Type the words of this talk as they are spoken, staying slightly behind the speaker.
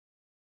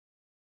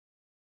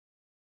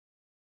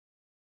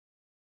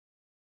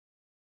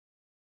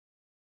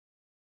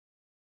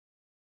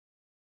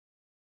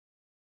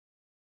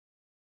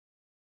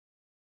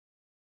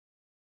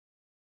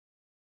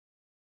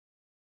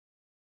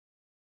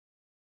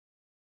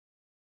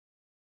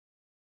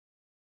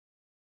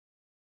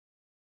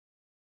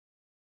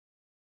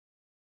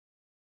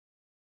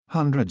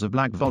Hundreds of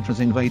black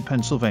vultures invade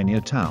Pennsylvania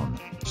town,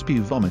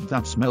 spew vomit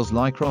that smells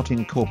like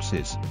rotting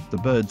corpses. The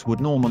birds would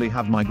normally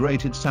have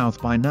migrated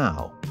south by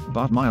now,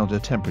 but milder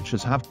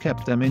temperatures have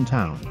kept them in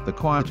town. The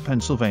quiet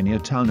Pennsylvania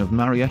town of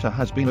Marietta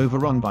has been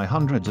overrun by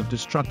hundreds of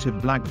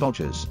destructive black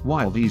vultures.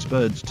 While these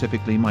birds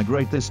typically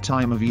migrate this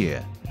time of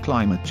year,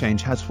 climate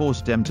change has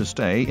forced them to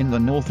stay in the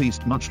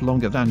Northeast much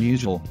longer than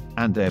usual,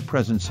 and their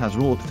presence has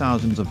wrought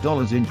thousands of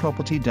dollars in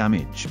property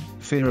damage,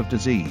 fear of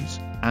disease,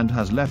 and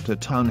has left a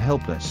town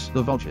helpless.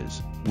 The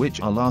vultures,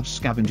 which are large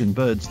scavenging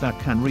birds that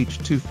can reach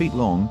 2 feet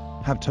long,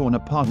 have torn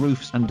apart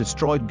roofs and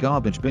destroyed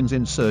garbage bins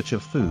in search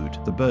of food.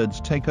 The birds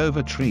take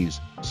over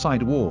trees,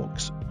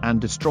 sidewalks,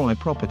 and destroy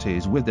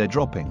properties with their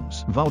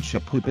droppings. Vulture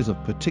poop is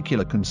of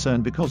particular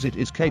concern because it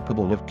is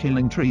capable of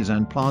killing trees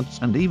and plants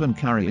and even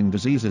carrying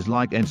diseases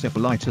like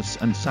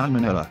encephalitis and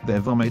salmonella.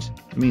 Their vomit,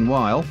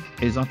 meanwhile,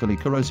 is utterly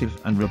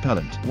corrosive and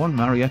repellent. One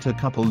Marietta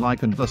couple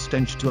likened the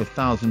stench to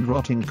 1,000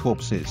 rotting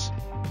corpses.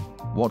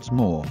 What's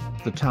more,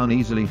 the town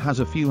easily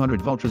has a few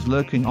hundred vultures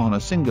lurking on a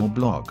single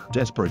block.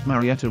 Desperate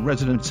Marietta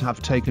residents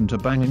have taken to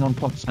banging on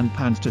pots and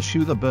pans to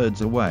shoo the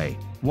birds away,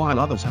 while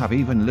others have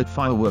even lit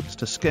fireworks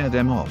to scare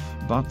them off.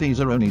 But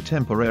these are only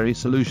temporary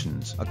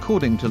solutions.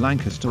 According to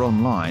Lancaster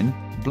Online,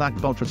 black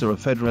vultures are a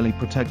federally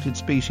protected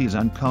species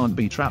and can't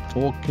be trapped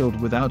or killed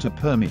without a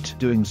permit.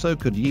 Doing so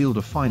could yield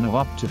a fine of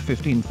up to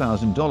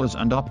 $15,000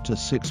 and up to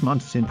 6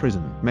 months in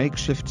prison.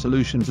 Makeshift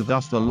solutions are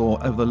thus the law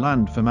of the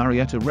land for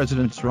Marietta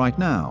residents right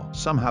now.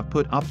 Some have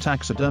put up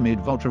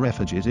taxidermied vulture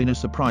effigies in a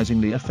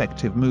surprisingly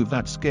effective move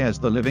that scares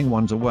the living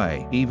ones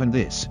away. Even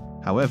this,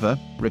 however,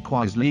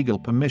 requires legal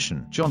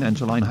permission. John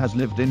Enterline has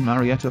lived in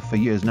Marietta for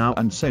years now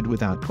and said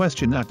without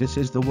question that this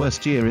is the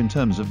worst year in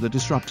terms of the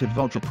disruptive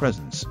vulture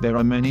presence. There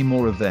are many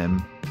more of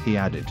them, he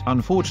added.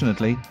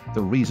 Unfortunately,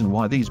 the reason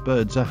why these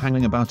birds are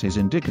hanging about is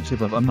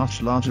indicative of a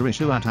much larger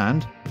issue at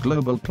hand: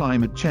 global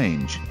climate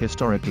change.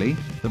 Historically,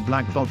 the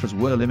black vultures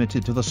were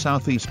limited to the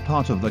southeast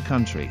part of the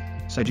country,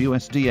 said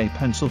USDA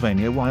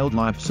Pennsylvania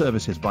Wildlife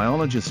Services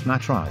biologist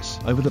Matt Rice.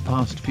 Over the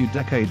past few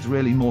decades,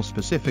 really more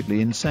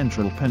specifically in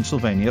central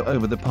Pennsylvania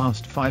over the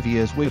past 5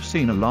 years, we've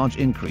seen a large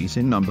increase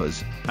in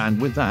numbers, and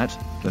with that,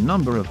 the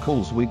number of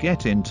calls we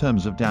get in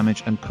terms of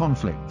damage and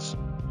conflicts.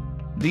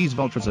 These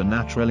vultures are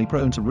naturally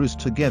prone to roost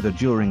together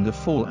during the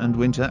fall and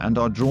winter and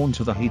are drawn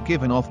to the heat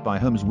given off by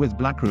homes with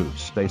black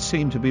roofs. They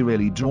seem to be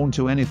really drawn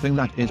to anything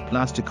that is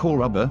plastic or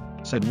rubber,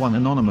 said one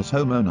anonymous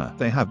homeowner.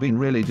 They have been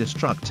really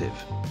destructive.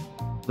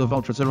 The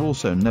vultures are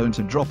also known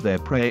to drop their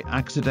prey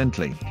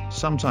accidentally,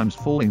 sometimes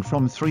falling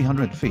from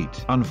 300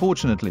 feet.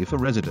 Unfortunately for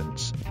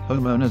residents,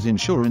 homeowners'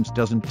 insurance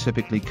doesn't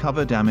typically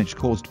cover damage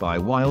caused by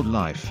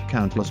wildlife.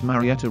 Countless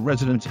Marietta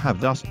residents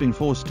have thus been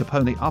forced to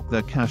pony up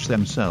their cash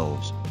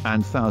themselves,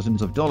 and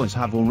thousands of dollars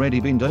have already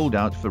been doled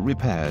out for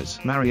repairs.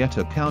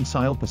 Marietta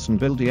Councilperson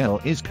Bill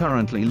DL is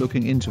currently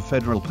looking into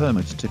federal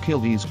permits to kill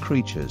these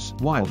creatures.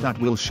 While that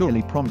will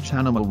surely prompt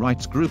animal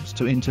rights groups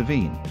to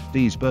intervene,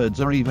 these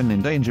birds are even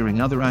endangering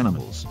other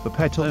animals. For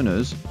pet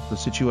owners, the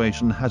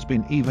situation has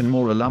been even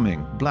more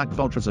alarming. Black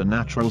vultures are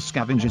natural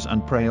scavengers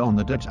and prey on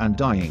the dead and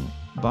dying,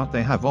 but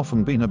they have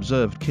often been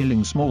observed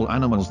killing small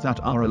animals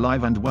that are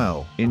alive and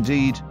well.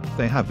 Indeed,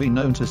 they have been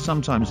known to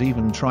sometimes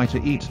even try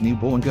to eat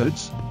newborn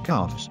goats,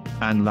 calves,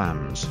 and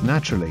lambs.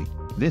 Naturally,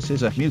 this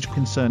is a huge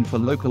concern for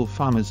local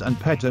farmers and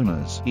pet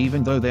owners.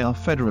 Even though they are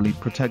federally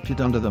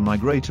protected under the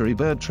Migratory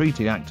Bird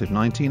Treaty Act of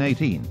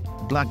 1918,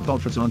 black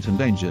vultures aren't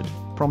endangered,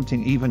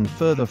 prompting even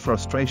further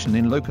frustration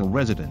in local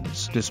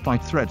residents.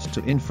 Despite threats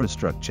to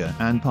infrastructure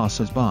and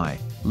passers-by,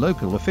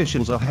 local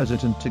officials are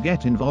hesitant to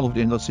get involved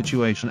in the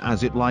situation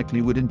as it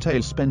likely would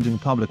entail spending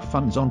public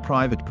funds on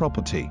private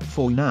property.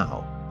 For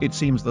now, it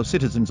seems the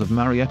citizens of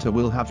Marietta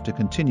will have to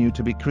continue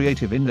to be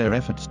creative in their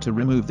efforts to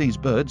remove these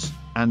birds,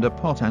 and a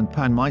pot and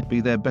pan might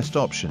be their best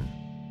option.